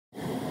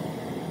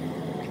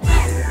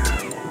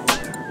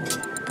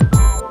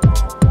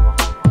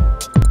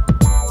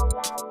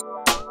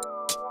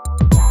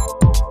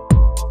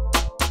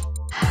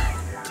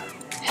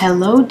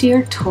Hello,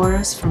 dear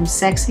Taurus, from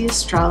Sexy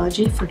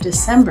Astrology for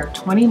December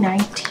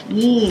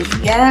 2019.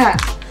 Yeah.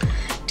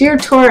 Dear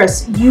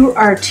Taurus, you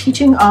are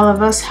teaching all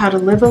of us how to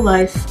live a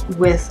life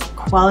with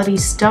quality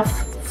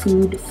stuff,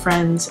 food,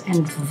 friends,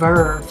 and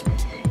verve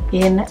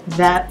in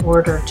that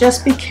order.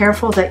 Just be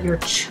careful that your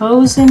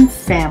chosen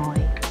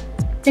family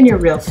and your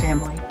real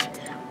family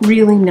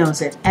really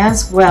knows it,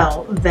 as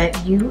well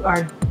that you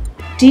are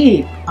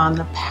deep on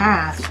the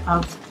path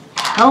of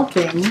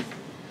helping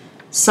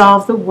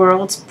solve the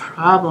world's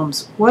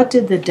problems. What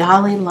did the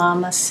Dalai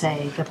Lama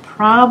say? The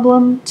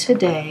problem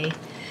today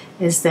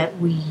is that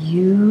we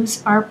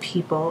use our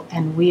people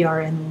and we are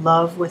in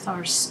love with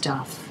our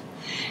stuff.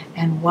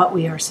 And what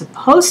we are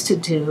supposed to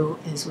do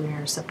is we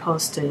are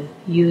supposed to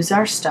use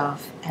our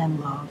stuff and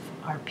love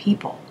our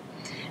people.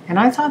 And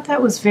I thought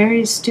that was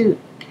very astute.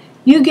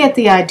 You get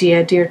the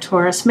idea, dear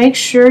Taurus. Make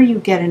sure you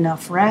get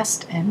enough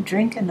rest and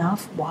drink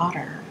enough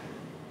water.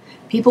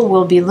 People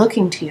will be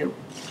looking to you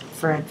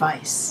for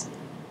advice.